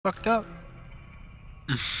Fucked up.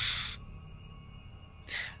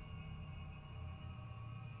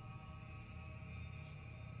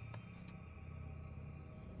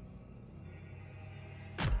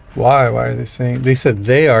 Why? Why are they saying? They said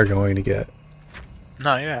they are going to get.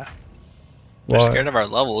 No, yeah. Why? They're scared of our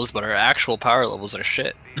levels, but our actual power levels are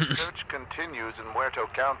shit. The search continues in Muerto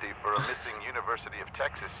County for a missing University of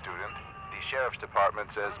Texas student. The sheriff's department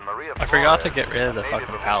says Maria I forgot to get rid of the fucking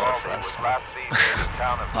palace last time.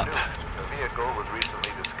 The vehicle was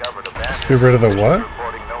recently discovered abandoned. Get rid of the what?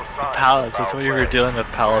 Pallets. That's why you were dealing with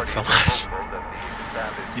pallets so much.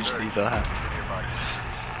 You just need to have.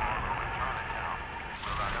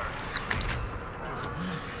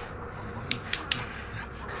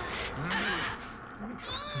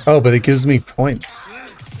 Oh, but it gives me points.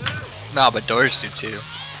 Nah, but doors do too.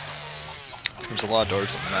 There's a lot of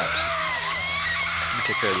doors on the maps. Let me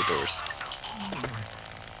take care of the doors.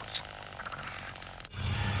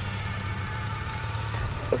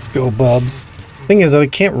 Let's go, Bubs. Thing is, I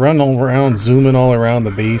can't run all around, zooming all around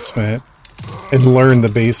the basement, and learn the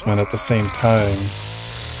basement at the same time.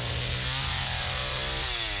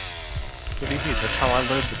 What do you mean? That's how I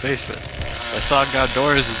learned the basement. I saw I got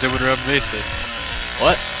doors and zooming around the basement.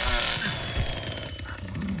 What?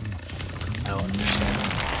 I don't understand.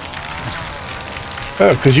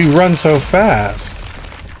 Oh, because you run so fast.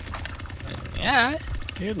 Yeah,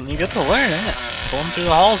 you get to learn it. Pulling through the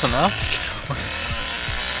halls enough.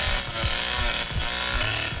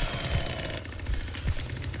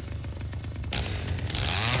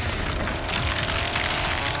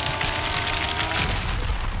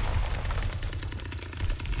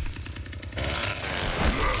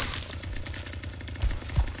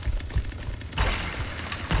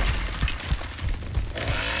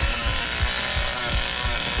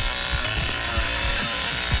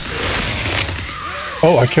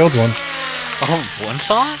 Oh, I killed one. Oh, one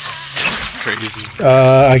shot? Crazy.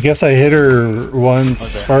 I guess I hit her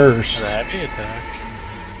once first. Heavy attack.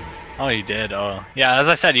 Oh, you did. Oh, yeah. As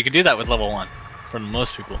I said, you can do that with level 1 for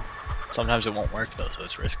most people. Sometimes it won't work though, so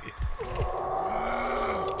it's risky.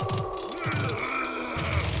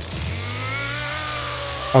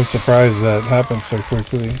 I'm surprised that happened so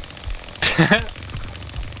quickly.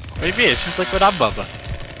 Maybe it's just like what I'm Bubba.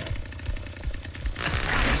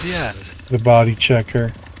 Yeah. The body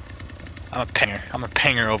checker. I'm a pinger. I'm a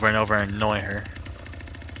pinger over and over and annoy her.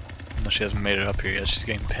 Even though she hasn't made it up here yet, she's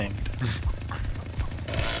getting pinged.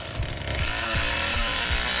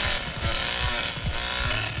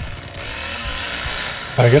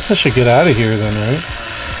 I guess I should get out of here then, right?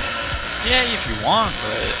 Yeah, if you want,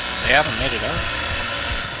 but they haven't made it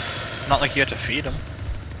up. Not like you have to feed them.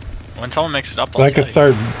 When someone makes it up, I could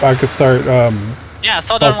start. yeah, it's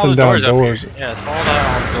all down all the down doors. Up here. Yeah, it's all down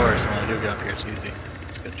all the doors. When I do get up here, it's easy.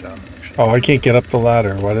 It's a good job. Actually. Oh, I can't get up the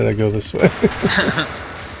ladder. Why did I go this way?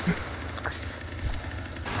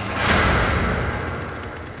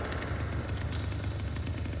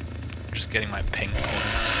 Just getting my ping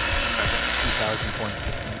points. 2,000 point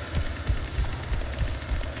system.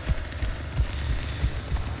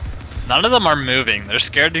 None of them are moving. They're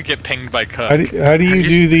scared to get pinged by Cook. How do you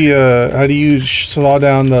do the? How do you slow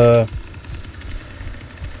down the?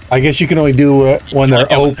 I guess you can only do it when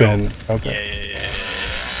they're open. Okay. Yeah.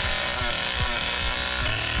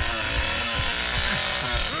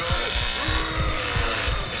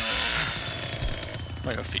 I'm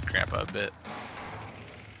gonna go feed Grandpa a bit.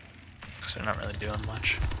 Because they're not really doing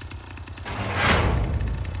much.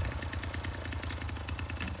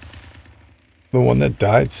 The one that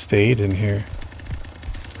died stayed in here.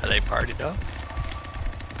 Are they partied up?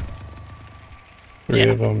 Three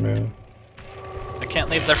of them, yeah. They can't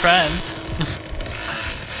leave their friends.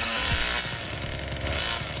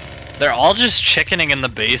 They're all just chickening in the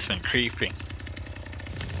basement, creeping.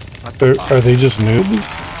 Are they just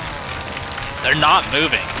noobs? They're not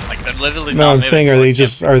moving. Like they're literally. No, not I'm moving. saying are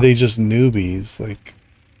they just newbies, like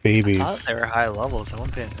babies? I thought they were high levels. I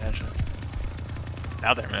wasn't paying attention.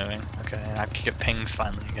 Now they're moving. Okay, I can get pings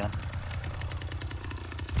finally again.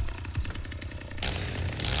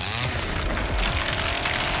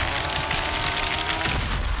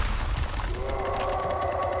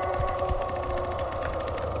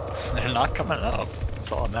 They're not coming up.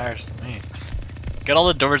 That's all that matters to me. Get all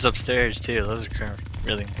the doors upstairs too. Those are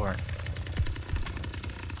really important.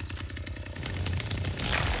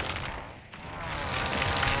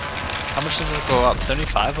 How much does it go up?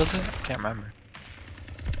 75 was it? I can't remember.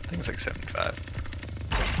 I think it's like 75.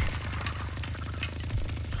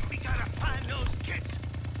 We gotta find those kids.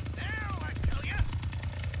 Now, I tell ya.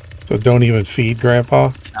 So don't even feed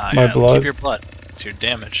Grandpa my blood. Keep your blood. It's your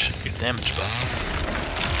damage buff.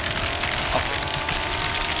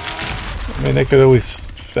 I mean, they could always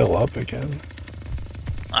fill up again.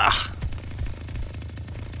 Ah.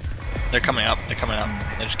 They're coming up. They're coming up.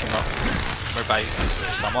 They just came up. We're by you.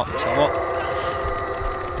 Some up. Some up.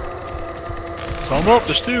 Some up.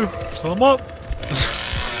 There's two. Some up.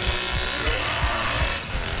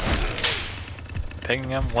 Pinging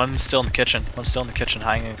him. One's still in the kitchen. One's still in the kitchen,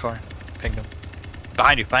 hiding in the corner. Pinged him.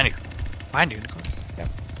 Behind you. Behind you. Behind you in the corner. Yeah.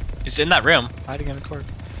 He's in that room, hiding in the corner.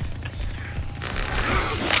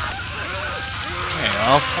 There you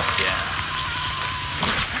go. Fuck yeah.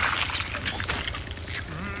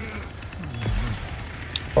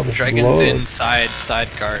 All this Dragon's blood. inside side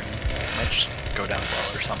garden. Might just go down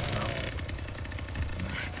well or something though.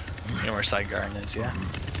 You know where side garden is, yeah?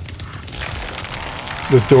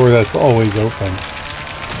 The door that's always open.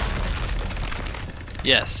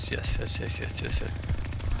 Yes. Oh, that's good,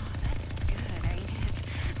 ain't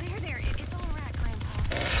it? There, it's all right, Grandpa.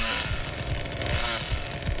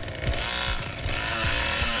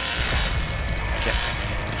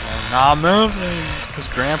 Not moving, cause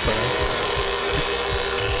Grandpa.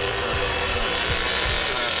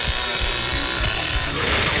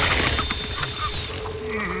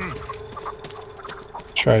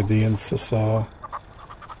 Tried the insta-saw.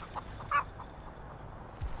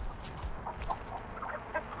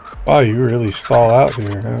 Wow, you really stall out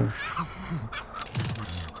here, huh?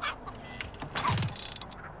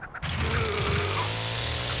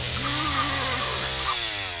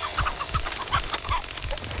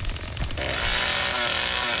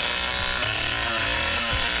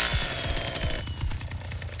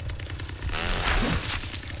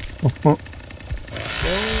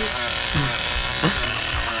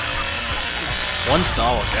 One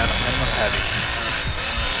solid, got him. Hit him with a heavy.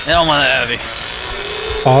 Hit him with a heavy.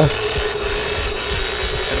 Huh?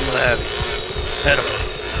 Hit him with a heavy. Hit him.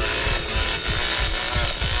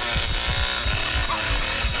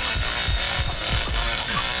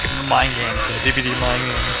 Give him the mind games, the DVD mind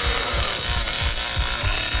games.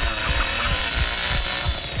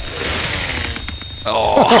 Oh!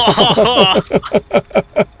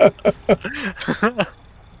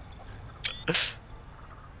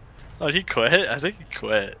 Oh, did he quit? I think he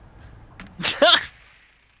quit.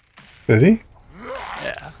 Did he?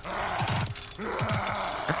 Yeah.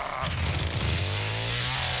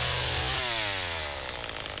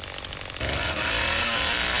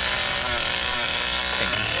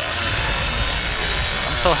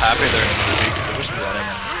 I'm so happy they're newbie because they're just running.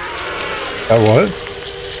 That what?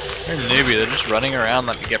 They're newbie, they're just running around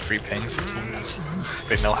letting me get free pings.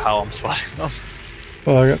 They know how I'm spotting them.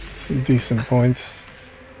 Well, I got some decent points.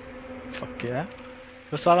 Fuck yeah.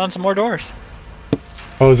 Go slide on some more doors.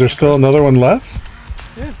 Oh, is there still another one left?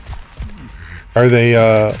 Yeah. Are they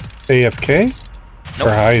AFK? Nope.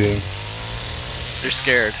 Or hiding? They're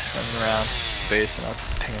scared, running around space and I'm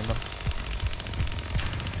pinging them.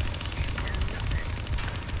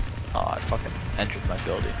 Oh, I fucking entered my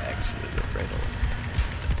building, exited it right away.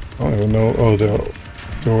 I don't even know. Oh, the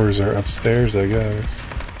doors are upstairs, I guess.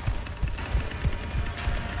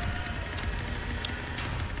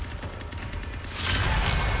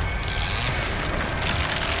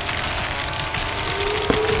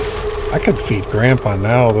 I could feed Grandpa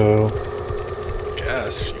now, though.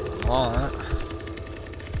 Guess you want.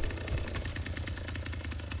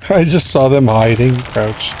 I just saw them hiding,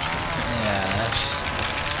 crouched.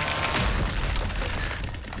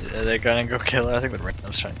 Yeah. Are they gonna go kill her? I think the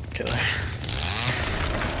random's trying to kill her.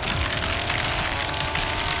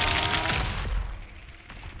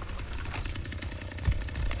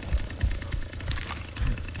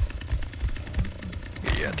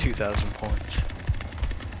 Yeah, 2,000 points.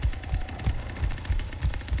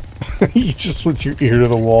 You just with your ear to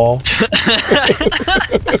the wall.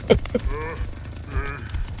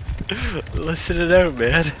 Listen it out,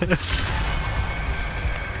 man.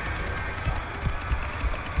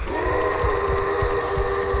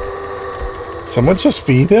 Someone just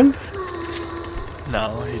feed him?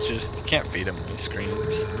 No, you can't feed him when he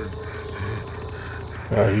screams.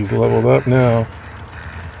 Oh, he's leveled up now.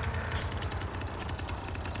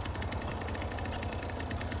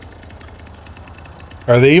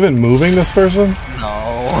 Are they even moving this person?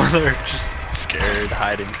 No, they're just scared,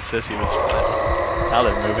 hiding. Sissy was fine. Now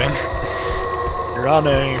they're moving.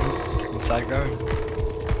 Running. Inside garden.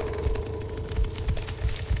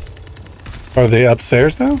 Are they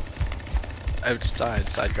upstairs now? Outside,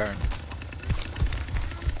 side garden.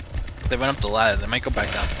 They went up the ladder. They might go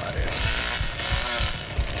back down the ladder.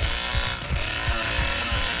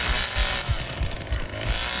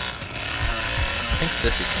 I think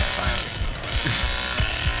Sissy can't find me.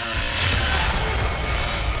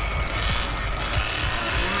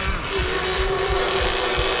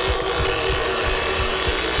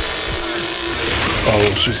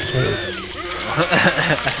 she's toast.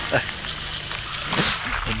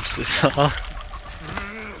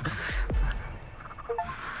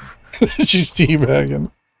 She's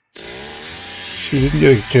teabagging. She didn't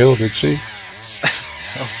get a kill, did she?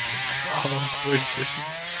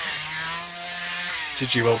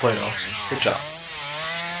 GG, well played, all. Good job.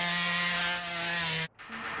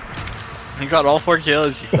 You got all 4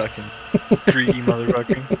 kills, you fucking greedy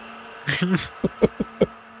motherfucker.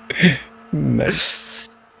 Nice.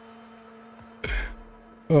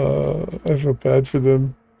 I feel bad for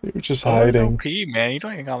them. They were just hiding. OP, man. You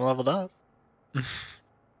don't even got leveled up.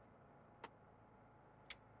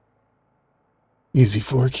 Easy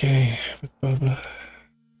 4K with Bubba.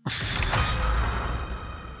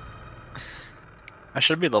 I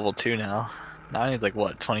should be level 2 now. Now I need like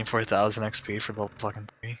what, 24,000 XP for level fucking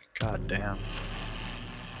 3? God damn.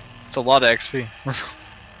 It's a lot of XP.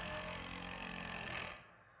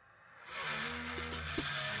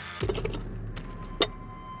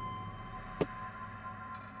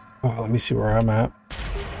 Oh, let me see where I'm at.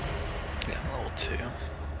 Yeah, level 2.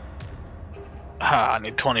 Ah, I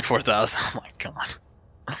need 24,000. Oh my god.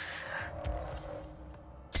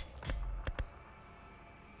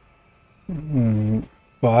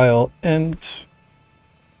 Vile Ent.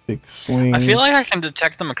 Big swings. I feel like I can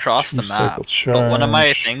detect them across the map, but one of my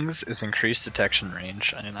charge. things is increased detection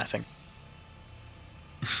range, and I think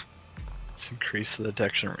it's increased the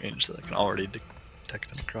detection range so I can already detect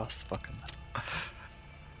them across the fucking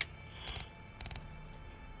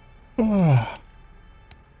map.